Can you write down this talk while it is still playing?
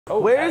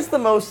Where's the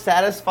most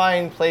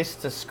satisfying place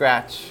to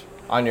scratch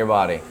on your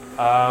body?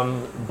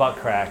 Butt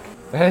crack.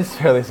 That is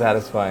fairly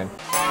satisfying.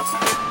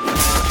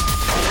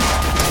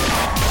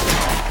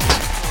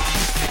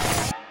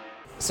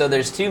 So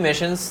there's 2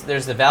 missions.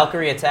 There's the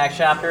Valkyrie attack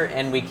chopper,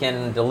 and we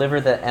can deliver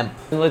the Emp.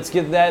 Let's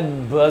get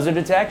that buzzard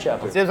attack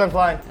chopper. Dibs on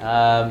flying.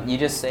 You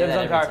just say Dibs that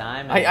on every car.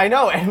 time. I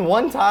know, and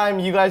one time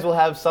you guys will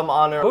have some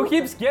honor. Who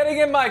keeps getting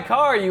in my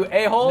car, you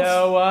a-holes?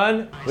 No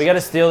one. We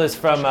gotta steal this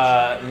from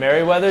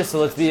Merryweather, so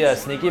let's be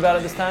sneaky about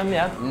it this time,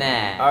 yeah?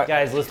 Nah. All right.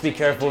 Guys, let's be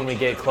careful when we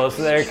get close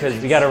to there,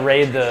 because we gotta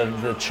raid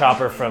the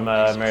chopper from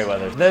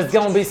Merryweather. There's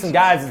gonna be some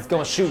guys that's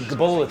gonna shoot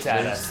bullets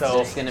at us, so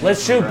there's gonna be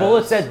let's some shoot bros.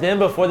 bullets at them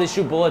before they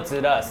shoot bullets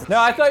at us. No,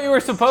 I thought you were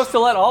supposed to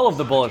let all of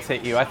the bullets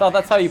hit you. I thought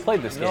that's how you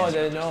played this game.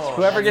 No.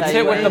 Whoever That's gets how hit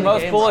you with win the the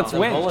most game, bullets bro. The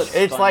wins. bullets-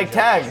 It's like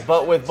tag,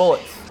 but with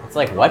bullets. It's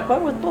like what,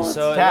 but with bullets?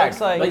 So it Tag.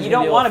 looks like But you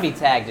don't want to be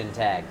tagged in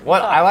tag.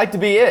 What? I like to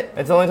be it.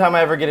 It's the only time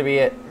I ever get to be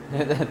it.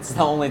 That's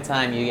the only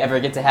time you ever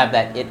get to have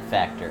that it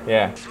factor.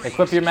 Yeah.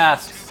 Equip your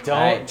masks. Don't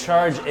Alright.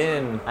 charge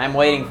in. I'm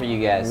waiting for you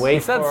guys. Wait He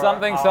said for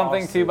something, our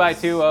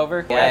 2x2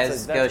 over.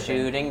 Guys, That's go a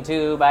thing. shooting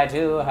 2 by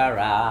 2,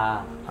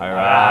 hurrah.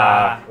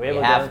 Hurrah. We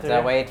have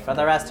to wait for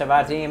the rest of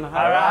our team,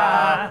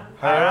 hurrah.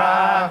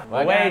 Hurrah.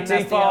 We're Waiting gonna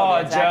steal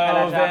for the attack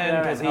of the Joven,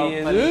 chopper 'cause and he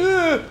is-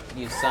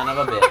 hopefully- You son of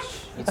a bitch.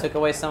 You took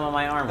away some of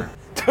my armor.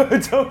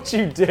 Don't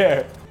you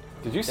dare.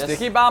 Did you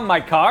sticky bomb my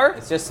car?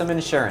 It's just some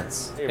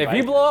insurance. If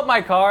you blow up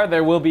my car,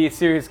 there will be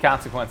serious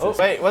consequences.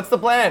 Wait, what's the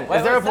plan? Wait,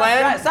 Is there a wait, stop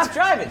plan? Stop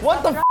driving.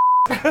 What the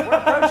We're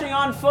approaching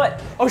on foot.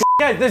 Oh,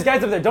 guys, there's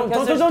guys up there. Don't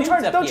there's charge, dudes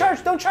up don't here.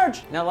 charge, don't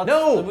charge. No, let's-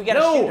 no, we gotta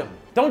no. shoot 'em.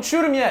 Don't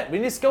shoot him yet. We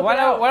need to scope Why it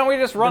out. don't we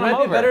just run There him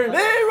might be over? better-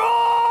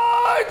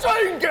 Leroy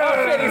Jenkins!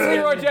 Oh shit, he's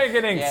Leroy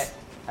Jenkins. Yeah.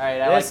 All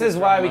right. I like This is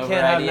why run we over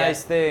can't have idea.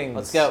 nice things.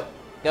 Let's go.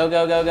 Go,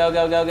 go, go, go,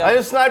 go, go, go. I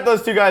just sniped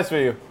those 2 guys for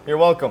you. You're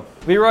welcome.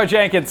 Leroy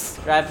Jenkins.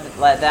 Drive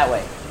that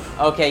way.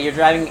 Okay, you're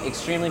driving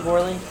extremely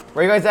poorly.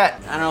 Where you guys at?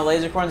 I don't know,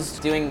 Lasercorn's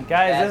doing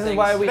Guys, bad this is things.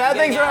 why we- Bad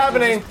things are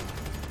happening.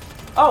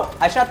 Oh,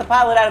 I shot the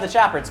pilot out of the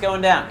chopper. It's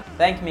going down.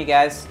 Thank me,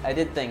 guys. I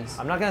did things.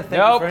 I'm not gonna thank you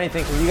Nope. for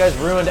anything because you guys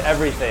ruined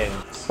everything.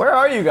 Where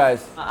are you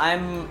guys?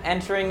 I'm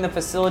entering the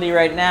facility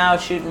right now,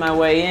 shooting my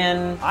way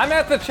in. I'm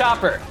at the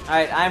chopper. All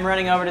right, I'm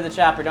running over to the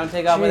chopper. Don't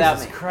take off without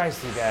Jesus me. Christ,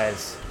 you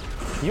guys.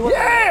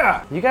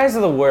 Yeah! You guys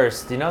are the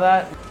worst. Do you know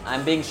that?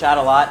 I'm being shot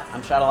a lot.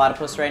 I'm shot a lot of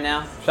puss right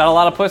now. Shot a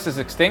lot of puss is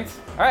extinct.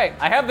 All right,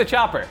 I have the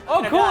chopper. Oh,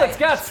 gonna cool, die. it's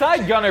got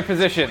side gunner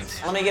positions.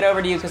 Let me get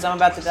over to you because I'm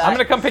about to die. I'm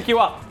gonna come pick you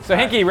up. So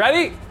Hinky,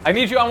 ready? I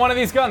need you on one of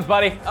these guns,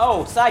 buddy.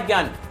 Oh, side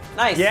gun.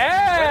 Nice.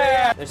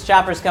 Yeah! There's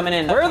choppers coming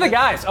in. Where are the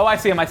guys? Oh, I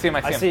see him, I see him.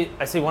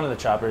 I see one of the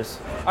choppers.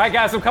 All right,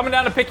 guys, I'm coming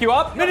down to pick you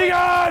up.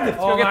 Minigun!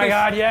 go get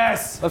these-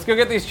 yes! Let's go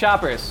get these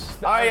choppers.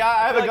 Alright,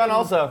 I have a gun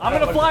also. I'm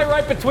gonna fly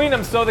right between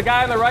them so the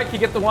guy on the right can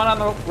get the one on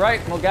the right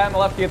and the guy on the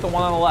left can get the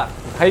one on the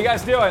left. How you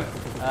guys doing?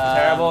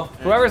 Terrible.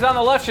 Whoever's on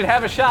the left should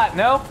have a shot,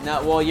 no?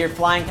 No, well, you're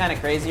flying kind of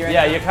crazy right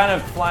Yeah, now. you're kind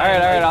of flying.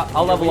 All right,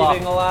 I'll you're level off.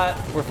 weaving a lot.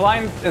 We're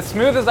flying as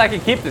smooth as I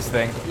can keep this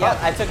thing. Yep,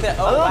 I took that.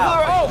 Oh, look,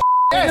 wow. look,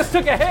 Oh, you just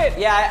took a hit.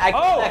 Yeah, I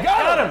Oh,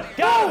 got him!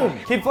 Got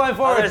him! Keep flying Oh,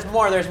 forward. there's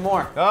more, there's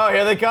more. Oh,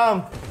 here they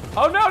come.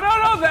 Oh,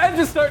 no, the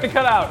engine's starting to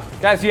cut out.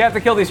 Guys, you have to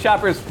kill these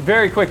choppers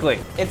very quickly.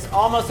 It's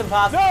almost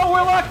impossible. No,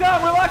 we're locked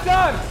on,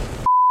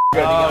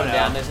 Going no.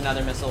 down, there's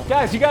another missile.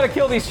 Guys, you gotta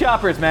kill these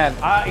choppers, man.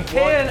 I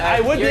can. I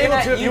would be You're able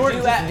gonna- to if you were do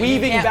just that- you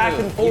weaving can't back move.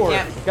 and You forth.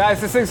 can't-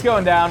 Guys, this thing's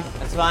going down.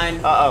 That's fine.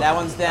 Uh-oh. That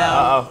one's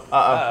down.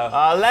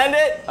 Land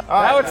it. Now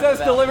Alright. it says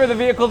deliver the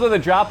vehicle to the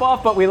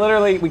drop-off, but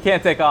we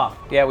can't take off.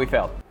 Yeah, we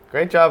failed.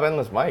 Great job,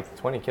 Endless Mike.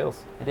 20 kills.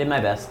 I did my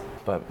best.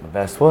 But my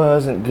best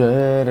wasn't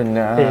good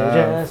enough. It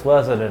just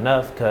wasn't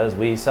enough because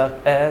we suck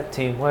at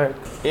teamwork.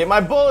 Eat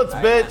my bullets,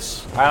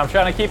 bitch. All right, I'm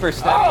trying to keep her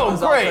steady. Oh,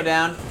 One's also great.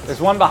 down.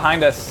 There's one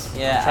behind us.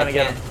 Yeah, trying I to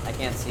get can't. I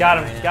can't see. Got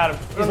him. him. Right Got him.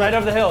 He's right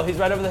over the hill. He's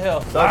right over the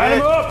hill. Line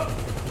him up.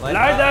 Light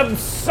Light him up. them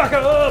sucker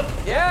up.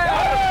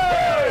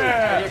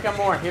 Yeah! Here come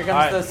more. Here comes All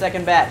right. the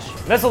second batch.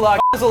 Missile lock.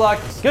 Missile lock.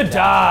 Good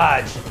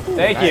dodge.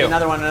 Thank All right, you.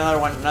 another one.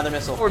 Another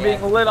missile. We're Yeah.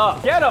 being lit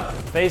up. Get him!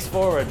 Face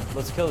forward.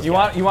 Let's kill this You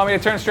guy. want me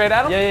to turn straight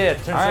at him? Yeah.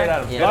 Turn All straight right.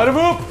 at him. Yeah. Light him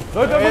up.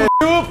 Light them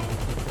up.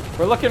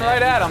 We're looking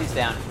right at him. He's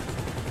down.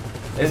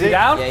 Is he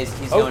down? Yeah, he's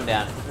going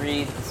down.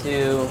 3,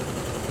 2,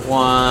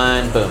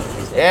 1, boom.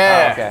 He's dead.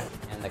 Yeah. Oh, okay.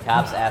 And the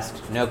cops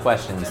asked no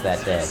questions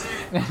that day.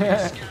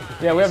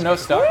 Yeah, we have no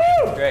star.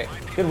 Woo! Great.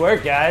 Good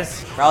work,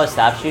 guys. Probably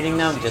stop shooting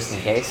them just in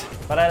case.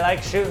 But I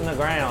like shooting the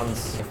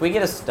grounds. If we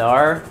get a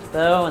star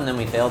though, and then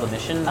we fail the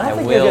mission, I don't I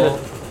think you'll will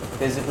get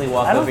physically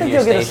walk I don't over to think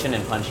your you'll get a- station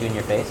and punch you in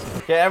your face.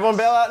 Okay, everyone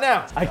bail out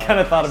now. I kind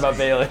of thought about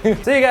bailing.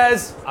 See you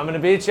guys. I'm gonna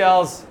beat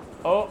y'alls.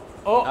 Oh.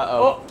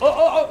 Uh-oh.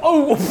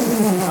 Oh.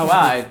 Oh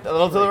wow! A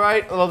little to the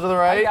right, a little to the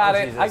right. I got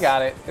it. Jesus. I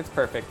got it. It's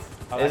perfect.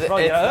 Is it?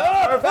 probably-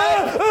 It's perfect.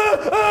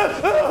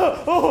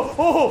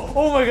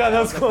 Oh my god, that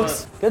was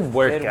close. Good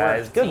work, Good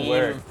guys. work, Good team.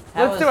 work.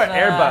 That Let's do our was,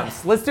 air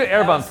bumps. Let's do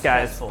air bumps,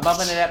 guys.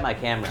 Bumping it at my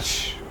camera.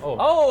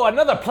 Oh,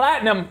 another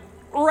platinum.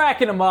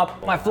 Racking them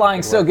up. My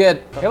flying's so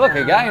good. Hey, look,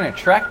 a guy in a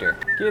tractor.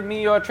 Give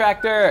me your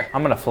tractor.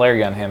 I'm gonna flare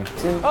gun him.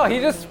 Oh, he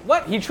just,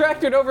 what? He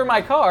tractored over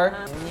my car.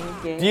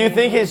 Do you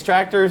think his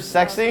tractor's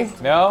sexy?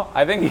 No,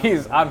 I think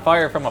he's on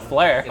fire from a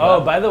flare. Oh,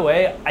 by the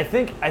way, I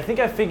think I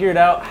figured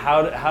out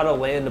how to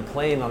land a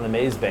plane on the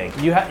maze bank.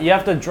 You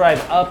have to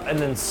drive up and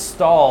then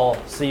stall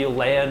so you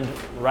land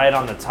right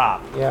on the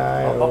top.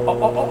 Yeah.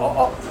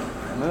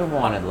 Move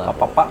wanted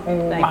level. Thank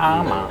you.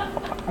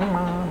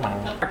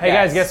 Hey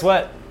guys, guess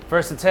what?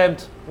 First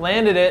attempt,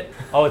 landed it.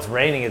 Oh, it's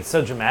raining. It's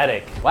so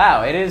dramatic.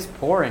 Wow, it is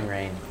pouring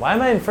rain. Why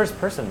am I in first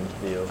person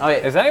view? Oh,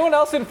 wait. Is anyone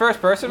else in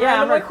first person? Yeah,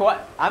 randomly?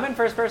 I'm in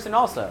first person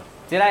also.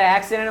 Did I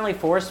accidentally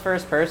force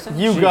first person?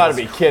 You gotta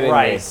be kidding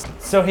Christ.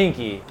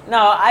 Sohinki.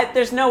 No,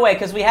 there's no way,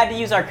 because we had to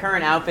use our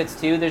current outfits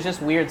too. There's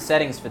just weird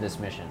settings for this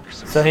mission.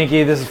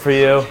 Sohinki, this is for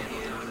you.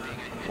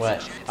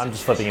 What? I'm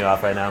just flipping you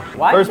off right now.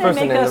 Why First did they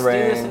person make in us the do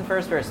this rain. in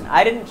first person?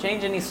 I didn't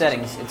change any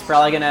settings. It's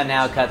probably gonna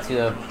now cut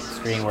to a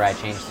screen where I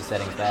changed the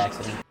settings by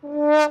accident.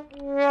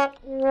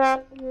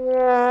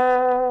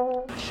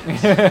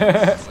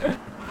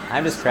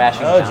 I'm just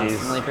crashing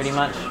constantly, pretty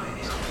much.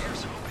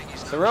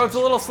 The road's a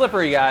little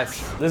slippery, guys.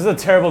 This is a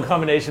terrible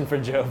combination for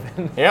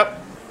Joven. Yep.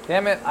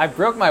 Damn it, I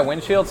broke my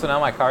windshield, so now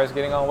my car's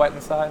getting all wet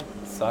inside.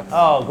 It sucks.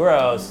 Oh,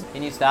 gross.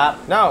 Can you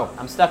stop? No.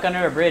 I'm stuck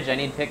under a bridge. I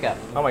need pickup.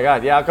 Oh my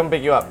god, yeah, I'll come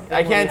pick you up.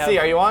 I can't have- see,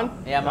 are you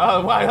on? Yeah, I'm Oh,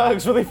 on. wow, that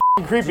looks really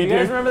f***ing creepy, Do you guys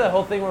dude. remember that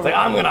whole thing where like,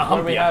 I'm gonna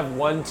hump we ya. have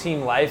one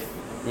team life?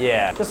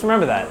 Yeah. Just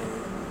remember that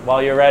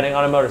while you're riding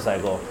on a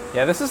motorcycle.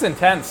 Yeah, this is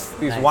intense.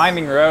 These Nice.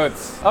 winding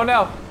roads. Oh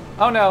no.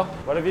 Oh no.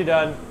 What have you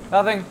done?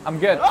 Nothing. I'm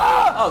good.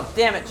 Oh,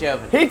 damn it,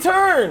 Joven. He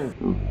turned!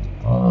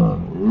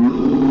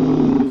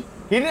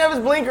 He didn't have his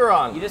blinker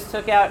on. You just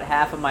took out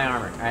half of my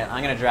armor. All right,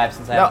 I'm gonna drive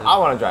since I No, have the, I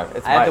want to drive.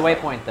 It's I have the my-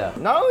 waypoint though.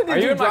 No, Are did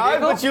you you in my drive?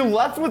 vehicle? But you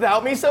left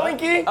without me,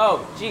 Sohinki?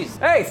 Oh, jeez.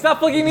 Hey, stop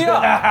flicking me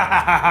up.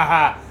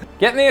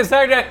 Get in the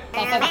insurgent.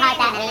 This is the part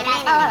that we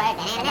fast forward.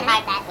 This is the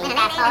part that we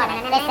fast forward.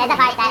 This is the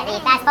part that we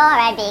fast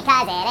forward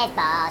because it is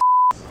balls.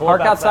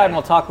 Park outside and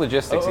we'll talk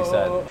logistics, he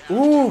said.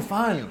 Ooh,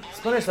 fun.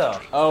 Splinter Cell.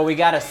 Oh, we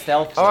got a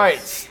stealth. All right,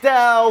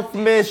 stealth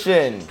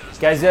mission.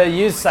 Guys,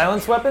 use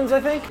silence weapons,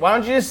 I think? Why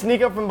don't you just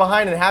sneak up from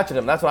behind and hatchet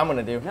him? That's what I'm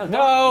gonna do. No,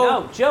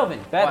 No.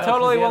 Joven. That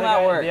totally The will other not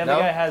guy- work. The other No?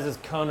 guy has his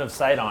cone of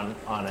sight on him.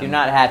 Do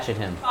not hatchet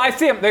him. I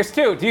see him. There's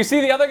two. Do you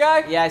see the other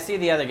guy? Yeah, I see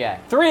the other guy.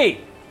 3,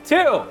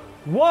 2,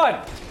 1.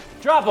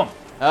 Drop him.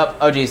 Oh,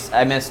 jeez,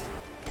 I missed.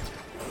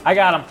 I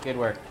got him. Good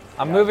work.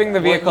 I'm moving the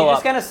vehicle You up.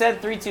 just kind of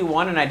said 3, 2,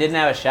 1, and I didn't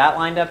have a shot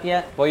lined up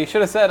yet. Well, you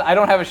should have said, I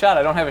don't have a shot.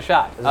 I don't have a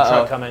shot. There's a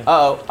truck coming.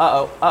 Uh-oh.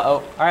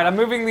 All right, I'm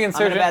moving the I'm in a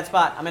insurgent. bad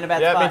spot. I'm in a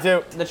bad Yeah, me spot.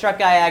 too. The truck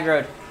guy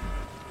aggroed.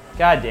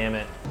 God damn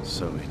it.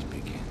 So it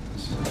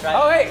begins.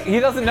 Oh, hey, he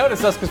doesn't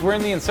notice us because we're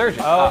in the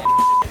insurgent. Oh.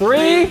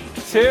 3,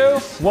 2,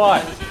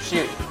 1.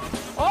 Shoot.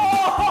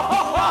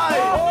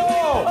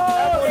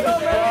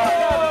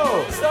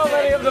 So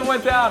many of them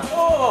went down.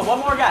 Oh, one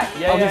more guy.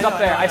 Yeah, Oh, yeah, he's I up know,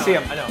 there. know, I see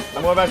him. I know.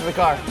 I'm going back to the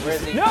car. Where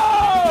is he?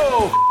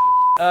 No!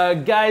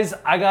 Guys,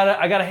 I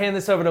gotta hand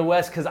this over to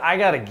Wes because I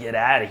gotta get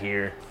out of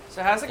here.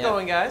 So how's it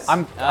going, guys?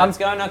 It's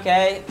going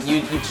okay.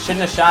 You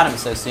shouldn't have shot him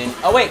so soon.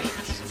 Oh, wait.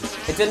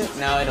 It didn't.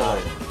 No, it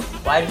alerted.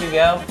 Why did you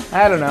go?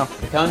 I don't know.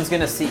 The cone's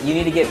gonna see. You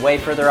need to get way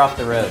further off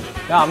the road.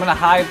 No, I'm gonna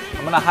hide.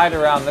 I'm gonna hide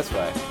around this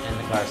way. And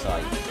the car saw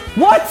you.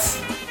 What?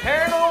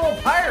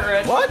 Paranormal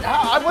pirate. What?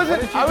 How? I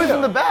wasn't. I was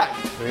in the back.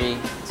 3,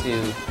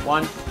 2,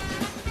 1.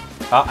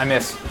 Oh, I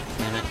missed.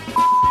 Damn it.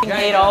 I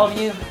hate all of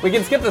you. We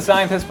can skip the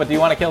scientist, but do you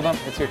want to kill them?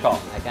 It's your call.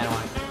 I kind of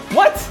want.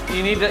 What?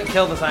 You need to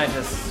kill the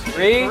scientists.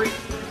 3,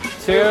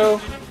 2,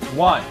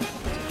 1.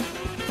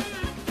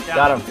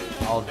 Got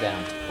him. All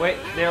down. Wait,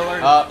 they're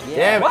alerted. Yeah.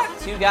 Damn. What?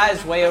 2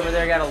 guys way over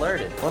there got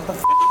alerted. What the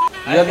f?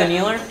 You have the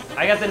kneeler?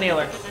 I got the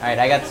kneeler. All right,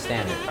 I got the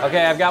standard.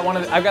 Okay, I've got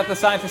I've got the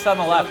scientist on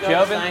the left. Go to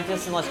Joven.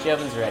 scientist unless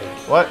Joven's ready.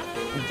 What?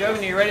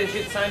 Joven, you ready to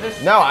shoot the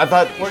scientist? No, I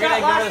thought. We're gonna shot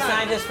ignore last the time.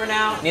 scientist for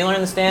now. Kneeler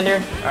in the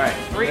standard. All right,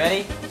 3,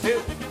 Ready? 2,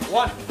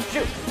 1,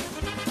 shoot.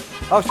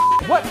 Oh,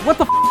 what? What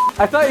the?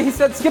 I thought he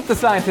said skip the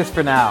scientist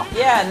for now.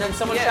 Yeah, and then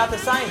someone Yeah. shot the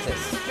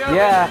scientist. Joven.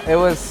 Yeah, it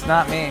was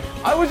not me.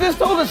 I was just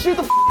told to shoot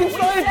the f***ing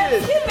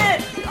scientist.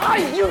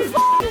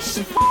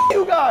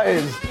 You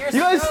guys.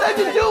 You guys said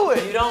to do You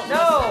it. don't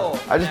No.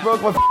 I just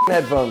broke my f***ing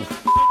headphones.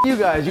 You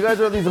guys. You guys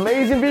are these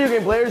amazing video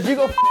game players. You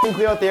go f***ing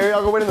clear out the area.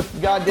 I'll go wait in the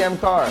goddamn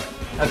car. listen.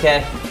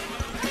 Okay.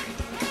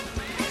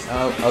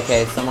 Oh,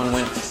 okay. Someone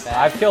went back.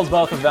 I've killed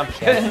both of them.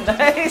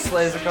 Nice,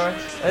 Lasercorn.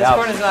 Yeah.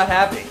 Lasercorn is not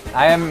happy.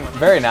 I am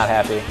very not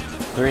happy.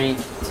 3,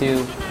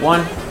 2,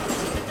 1.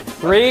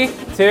 3,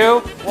 2,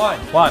 1.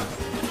 1.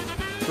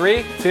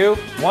 3, 2,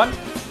 1.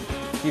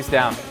 He's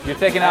down. You're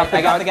taking out the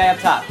I got the guy up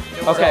top.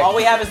 Okay. So all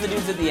we have is the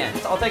dudes at the end.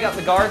 I'll take out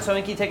the guard, so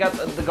Inky take out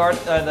the guard,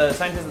 the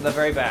scientist at the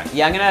very back.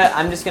 Yeah,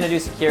 I'm just gonna do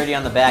security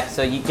on the back.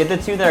 So you get the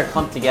 2 that are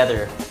clumped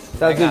together.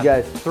 Sounds good,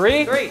 guys.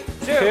 3, 3,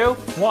 2,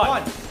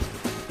 1.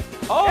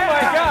 Oh my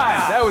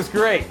God, that was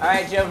great. All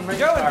right, Joven, bring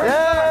the Joven, car.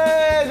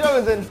 Hey,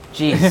 Jovenson.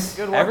 Jeez.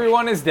 Good work.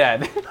 Everyone is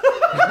dead.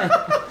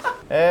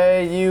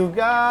 Hey, you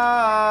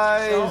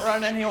guys. Don't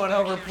run anyone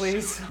over,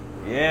 please.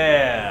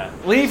 Yeah.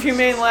 Leave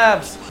Humane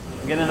Labs.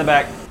 Get in the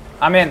back.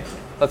 I'm in.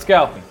 Let's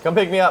go. Come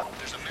pick me up.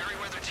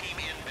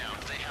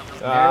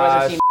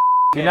 Meriwether team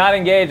Do not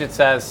engage, it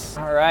says.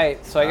 All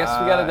right, so I guess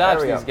we gotta dodge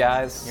there we these go.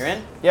 guys. You're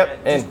in? Yep.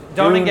 And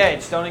Don't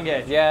engage. Don't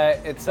engage. Yeah,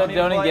 it said Don't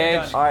don't even play,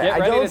 engage. don't. All right, Get I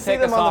ready don't to see take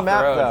them us on off the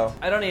map road. though.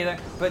 I don't either.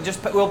 But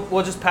just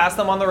we'll just pass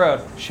them on the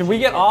road. Should we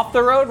get off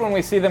the road when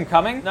we see them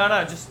coming? No,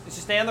 just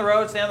stay on the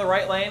road. Stay on the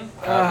right lane.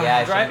 Yeah,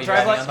 I shouldn't be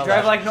Drive driving on the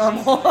drive left. like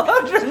normal.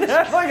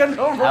 Drive like a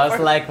normal. I was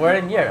like, we're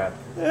in Europe.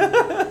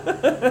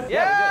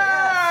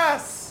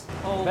 Yes.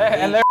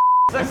 And they're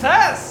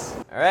Success.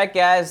 All right,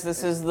 guys,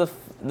 this is the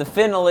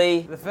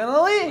finale. The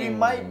finale. We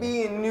might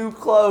be in new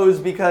clothes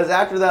because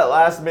after that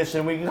last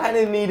mission, we kind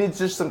of needed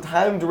just some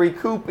time to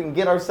recoup and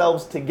get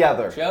ourselves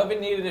together. Joven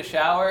needed a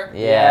shower.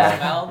 Yeah.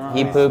 Smelled.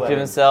 He pooped sweating.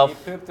 himself.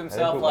 He pooped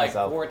himself pooped like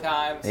myself. 4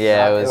 times.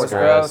 Yeah, it was It was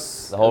gross.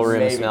 gross. The whole room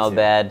Maybe smelled two.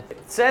 bad.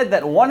 It said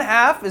that one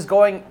half is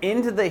going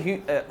into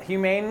the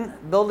Humane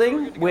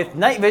building with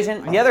night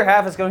vision. The other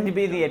half is going to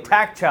be the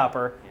attack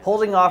chopper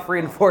holding off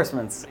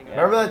reinforcements.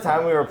 Remember that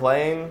time we were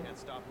playing?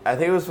 I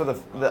think it was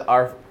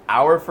for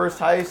our first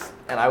heist,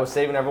 and I was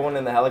saving everyone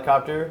in the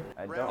helicopter.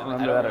 I don't I don't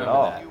remember that at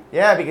all. that.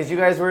 Yeah, because you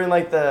guys were in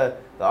like the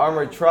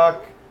armored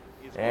truck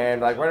and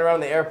like running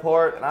around the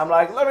airport, and I'm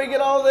like, let me get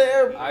all the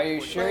air. Are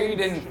you sure you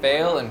didn't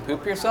fail and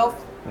poop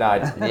yourself? No, I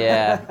didn't.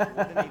 Yeah.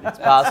 It's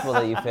possible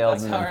that you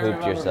failed and That's how then I pooped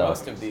remember yourself.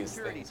 most of these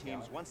things.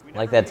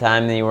 Like that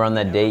time that you were on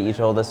that date you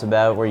told us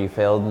about where you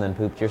failed and then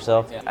pooped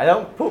yourself. Yeah. I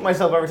don't poop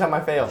myself every time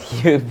I fail.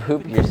 You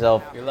poop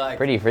yourself You're like-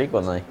 pretty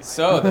frequently.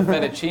 So the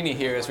fettuccine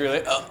here is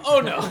really. Oh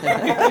no!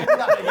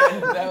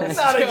 That was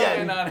Not Joven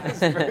again. on his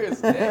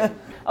first day.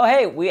 Oh,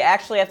 hey, we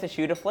actually have to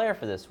shoot a flare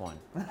for this one.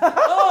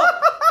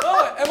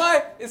 Oh, am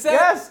I? Is that?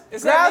 Yes,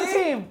 Is that ground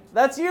me? team.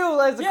 That's you,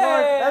 Lasercorn.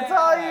 Yeah. That's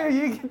all you.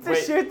 You get to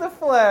Wait. shoot the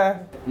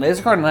flare.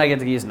 Lasercorn and I get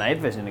to use night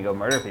vision to go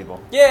murder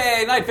people.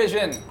 Yay! Night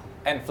vision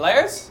and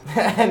flares.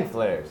 And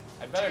flares.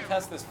 I better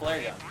test this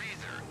flare gun.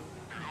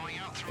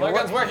 Flare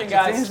gun's working, Seems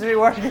guys. to be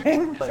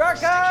working.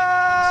 Shortcut!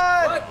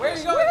 What? Where are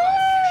you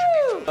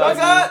going? What's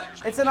that?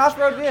 It's an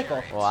off-road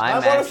vehicle. Well, My I'm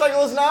actually.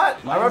 motorcycle is not.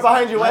 I'm right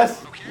behind you,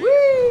 Wes.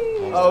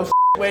 Oh,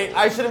 wait,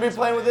 I shouldn't be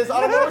playing with this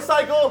on a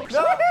motorcycle. No.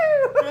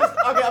 Just,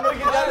 okay, I'm gonna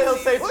get down the hill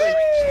safely.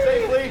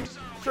 Safely.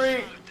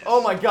 Tree.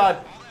 Oh my god.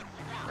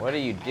 What are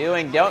you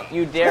doing? Don't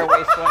you dare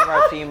waste one of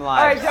our team All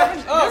right,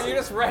 lives. Joven. Oh, you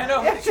just ran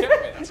over the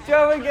shipment.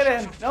 Joven, get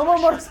in. No more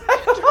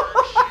motorcycle.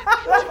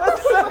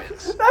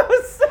 that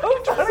was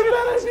so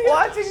funny.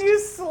 Watching you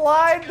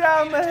slide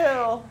down the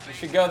hill. You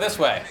should go this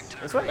way.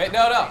 This way? Wait,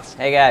 no.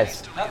 Hey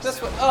guys, Not this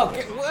way. Oh,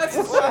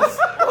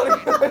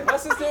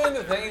 Wes is doing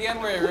the thing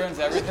again where he ruins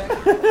everything.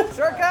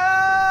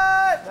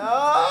 Shortcut!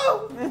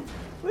 No.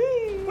 Whee!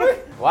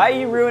 why are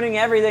you ruining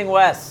everything,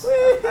 Wes?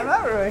 I'm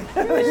not ruining.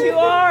 Yes, you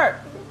are.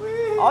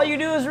 All you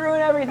do is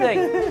ruin everything.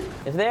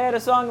 If they had a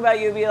song about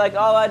you, it'd be like,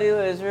 all I do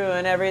is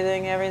ruin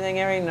everything,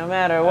 no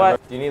matter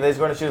what. Do you need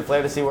Lasercorn to shoot a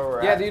flare to see where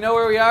we're Yeah, at? do you know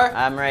where we are?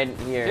 I'm right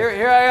here.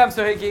 Here I am,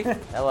 Sohinki.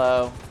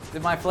 Hello.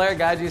 Did my flare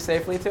guide you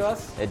safely to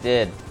us? It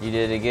did. You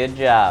did a good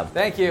job.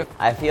 Thank you.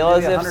 I feel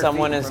Maybe as if 100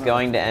 someone feet in is front of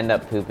going to end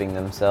up pooping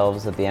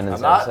themselves at the end of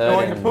this I'm not episode,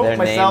 going to and poop their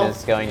myself. name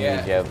is going to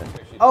Yeah. be Joven.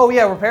 Oh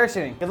yeah, we're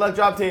parachuting. Good luck,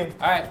 drop team.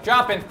 All right,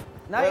 dropping.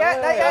 Not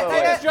yet, not yet, not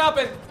It's yet.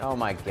 dropping. Oh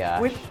my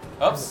gosh. Wait.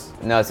 Oops.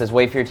 No, it says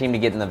wait for your team to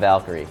get in the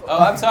Valkyrie. Oh,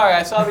 I'm sorry.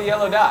 I saw the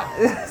yellow dot. All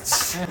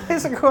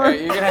Lasercorn. right,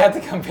 you're gonna have to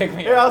come pick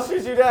me Here, up. I'll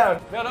shoot you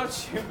down. No, don't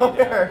shoot me Come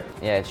down. here.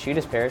 Yeah, shoot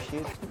his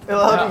parachute. It'll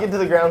help No. you get to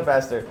the ground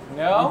faster.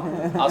 No,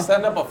 I'll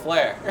send up a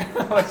flare.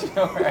 I'll let you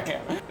know where I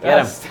am. Get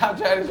him. Stop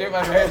trying to shoot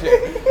my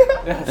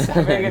parachute. No,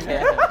 stop making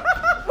it.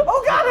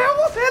 Oh god, I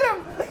almost hit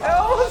him. I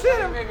almost hit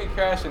You him. made me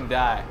crash and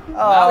die.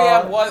 Now we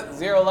have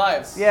 0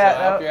 lives. Yeah, So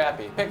I hope you're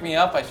happy. Pick me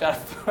up. I shot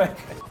a quick.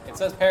 It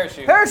says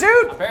parachute.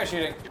 Parachute. I'm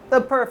parachuting. The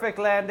perfect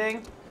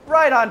landing.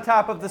 Right on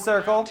top of the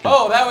circle.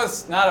 Oh, that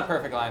was not a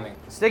perfect landing.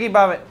 Sticky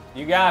bomb it.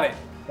 You got it.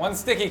 One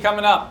sticky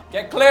coming up.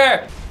 Get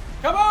clear.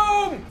 Kaboom!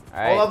 All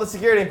right. Hold up the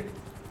security.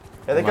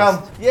 Here they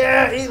Must. come.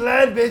 Yeah, eat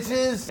lead,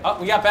 bitches. Oh,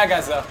 we got bad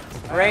guys though.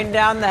 Rain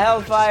down the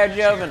hellfire,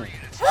 Joven.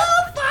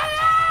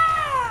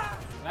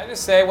 Can I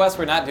just say, Wes,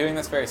 we're not doing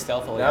this very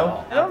stealthily No? at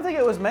all. I don't think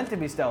it was meant to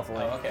be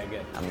stealthily. Oh, okay,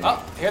 good.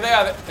 Oh, here they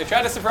are. They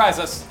tried to surprise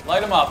us.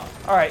 Light them up.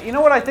 All right, you know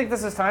what I think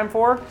this is time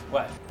for?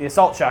 What? The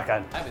assault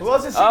shotgun. Who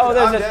else is Oh,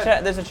 shooting? I'm there's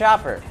dead. there's a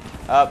chopper.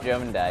 Oh,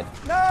 Joven died.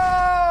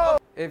 No!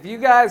 If you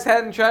guys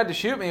hadn't tried to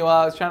shoot me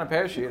while I was trying to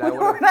parachute, I We would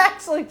weren't have.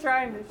 actually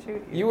trying to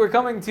shoot you. You were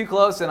coming too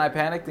close and I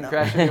panicked and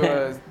crashed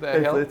into the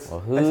Hey, hill. Flitz. Well,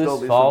 I stole whose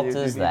these fault from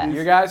you. is that?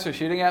 You guys for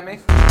shooting at me?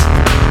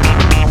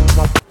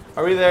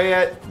 Are we there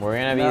yet? We're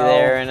gonna be No.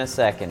 there in a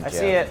second, I Joven.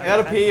 see it. I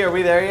gotta pee. Are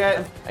we there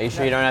yet? Are you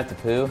sure you don't have to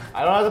poo?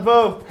 I don't have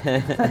to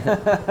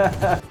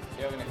poo.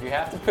 Joven, if you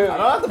have to poo. I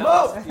don't have to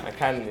poo. I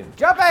kind of need.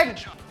 Jumping!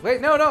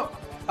 Wait, no.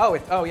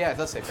 Oh yeah, it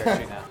does say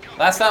parachute now.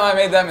 Last time I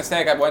made that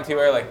mistake, I went too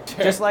early.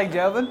 Just like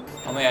Joven.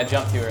 Only I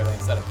jumped too early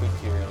instead of pooped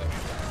too early.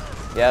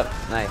 Yep,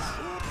 nice.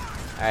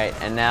 All right,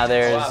 and now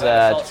there's Wow,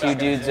 that assault two shotgun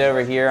dudes didn't over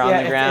work. here on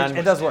Yeah, the ground.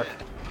 it does work.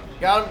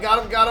 Got him,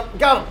 got him, got him,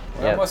 got him.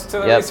 We're almost to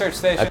the research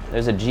station.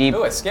 There's a Jeep.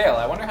 Ooh, a scale.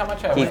 I wonder how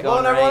much I Keep weigh. going.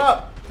 Blowing everyone right.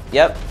 up.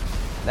 Yep,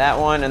 that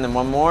one, and then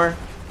one more.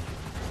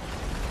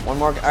 One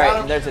more. All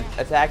right, him. there's an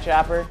attack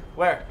chopper.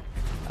 Where?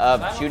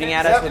 of shooting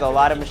at us with a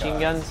lot of machine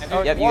guns.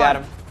 Yep, you got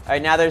him. All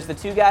right, now there's the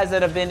 2 guys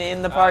that have been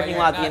in the parking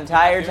lot the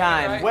entire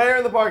time. Where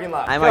in the parking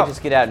lot? I might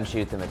just get out and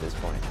shoot them at this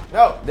point.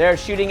 No. They're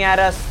shooting at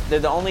us. They're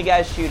the only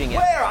guys shooting it.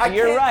 Where? I To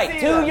your can't right. see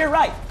To them. your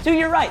right. To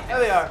your right. There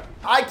they are.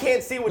 I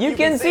can't see what You you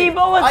can see. can see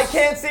bullets. I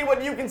can't see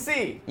what you can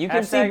see. You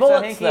can see Hashtag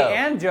bullets Sohinki though.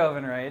 and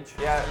Joven Rage.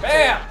 Yeah.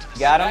 Bam!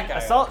 Got him.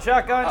 Assault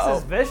shotgun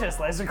says vicious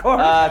laser core.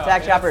 Attack yeah,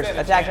 choppers. that's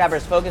it, Attack it's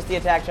choppers. Focus the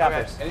attack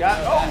choppers.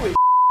 Holy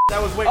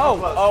that was way too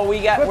close. Oh,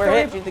 we're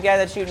hit. Shoot the guy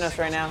that's shooting us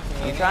right now.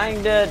 I'm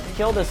trying to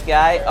kill this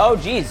guy. Oh,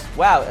 geez.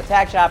 Wow.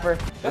 Attack chopper.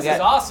 This is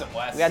awesome,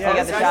 Wes. We got to take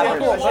out the Yeah,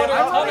 choppers. cool.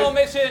 Tunnel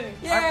mission.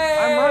 Yay!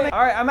 I'm running.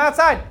 All right, I'm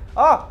outside.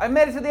 Oh, I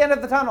made it to the end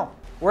of the tunnel.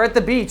 We're at the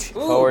beach.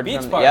 Ooh, Forward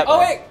beach from- park. yep. Oh,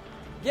 wait.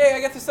 Yay,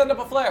 I get to send up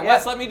a flare. Yeah.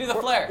 Wes, let me do the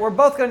flare. We're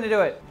both going to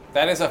do it.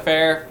 That is a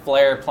fair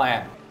flare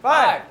plan.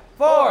 5,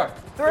 4,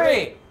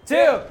 3,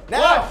 2,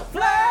 Now.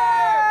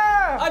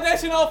 flare!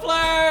 Additional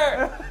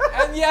flare!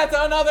 And yet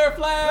another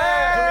flare!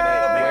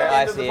 Where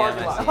I Into the see him.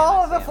 parking lot. I see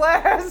All him. of the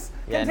flares.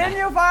 Yeah,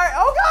 Continue fire.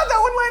 Oh God, that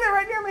one landed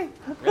right near me.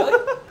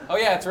 Really? Oh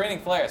yeah, it's raining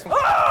flares.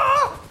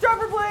 Oh,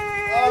 dropper please.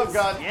 Oh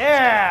God.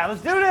 Yeah,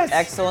 let's do this.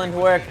 Excellent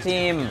work,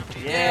 team.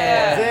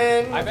 Yeah.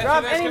 Then I bet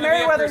Drop you there's any gonna be a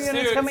Merryweather pursuit.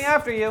 units coming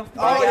after you.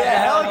 Oh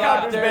yeah,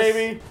 helicopters, Helicopters.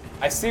 baby.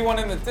 I see one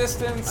in the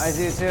distance. I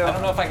do too. I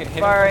don't know if I can hit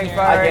Firing, him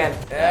from here. firing.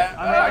 Yeah.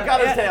 I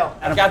got his tail.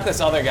 I've got this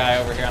other guy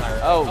over here on our.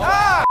 Oh,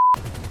 Ah!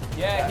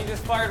 Yeah, he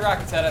just fired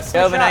rockets at us.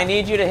 Joven, shot. I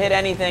need you to hit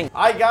anything.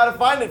 I gotta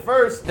find it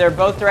first. They're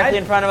both directly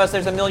in front of us.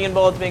 There's a million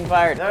bullets being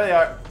fired. There they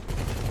are.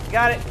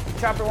 Got it.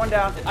 Chopper one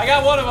down. I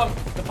got one of them.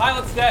 The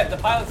pilot's dead. The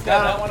pilot's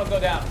dead. That one will go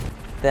down.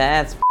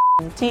 That's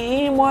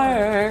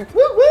teamwork.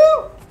 Woo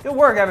woo. Good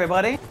work,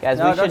 everybody. Guys,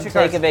 No, we don't should shoot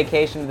take cars. a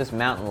vacation to this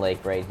mountain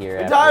lake right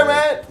here.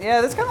 Retirement.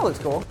 Yeah, this kind of looks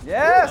cool.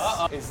 Yes.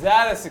 Is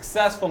that a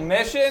successful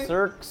mission?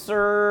 Circus. Give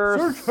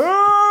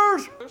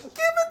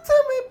it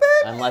to me,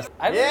 baby. Unless.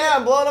 Yeah,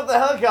 I'm blowing up the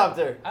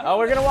helicopter. Oh,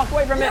 we're gonna walk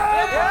away from it.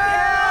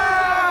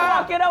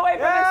 Walking away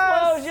from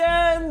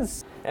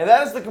explosions. And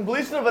that is the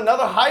completion of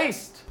another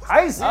heist.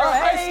 Heist. Oh,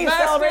 hey, Heist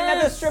celebrating at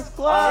the masters. strip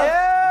club.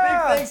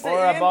 Yeah. Big thanks to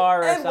Or a Ian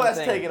bar or and Wes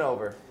something. taking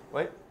over.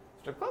 Wait,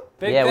 strip club?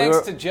 Big Yeah, we thanks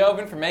were- to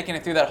Joven for making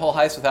it through that whole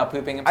heist without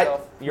pooping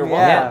himself. You're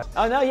Yeah. welcome.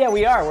 Oh no, yeah,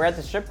 we are. We're at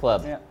the strip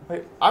club. Yeah.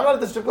 Wait, I'm not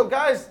at the strip club,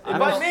 guys.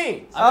 Invite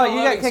me. Oh, on a you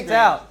got loading kicked screen.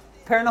 out.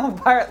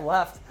 Paranormal pirate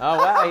left. Oh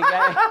wow, you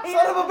guys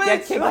Son of a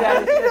get bitch. kicked out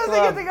of the He strip doesn't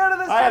get club. to go to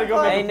the strip I had to go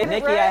club. make Hey,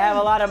 Nikki, I have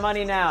a lot of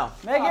money now.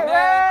 Make Oh, it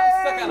man,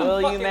 I'm stuck rain. on a Will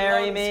you fucking marry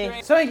loading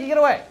me? screen. Sohinki, get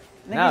away.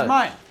 Nikki's No.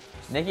 mine.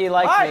 Nikki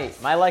likes What? me.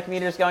 My like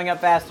meter's going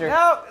up faster.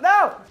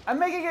 No, I'm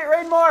making it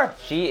rain more.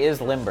 She is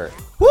limber.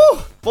 Whew,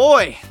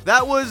 boy,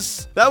 that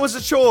was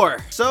a chore.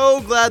 So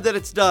glad that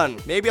it's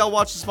done. Maybe I'll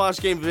watch the Smosh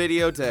Games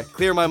video to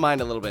clear my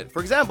mind a little bit. For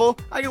example,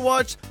 I can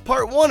watch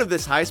part 1 of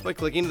this heist by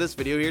clicking this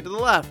video here to the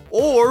left.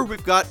 Or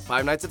we've got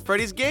Five Nights at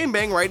Freddy's Game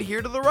Bang right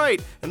here to the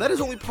right. And that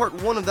is only part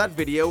 1 of that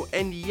video.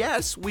 And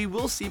yes, we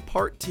will see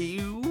part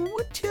 2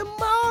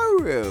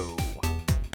 tomorrow.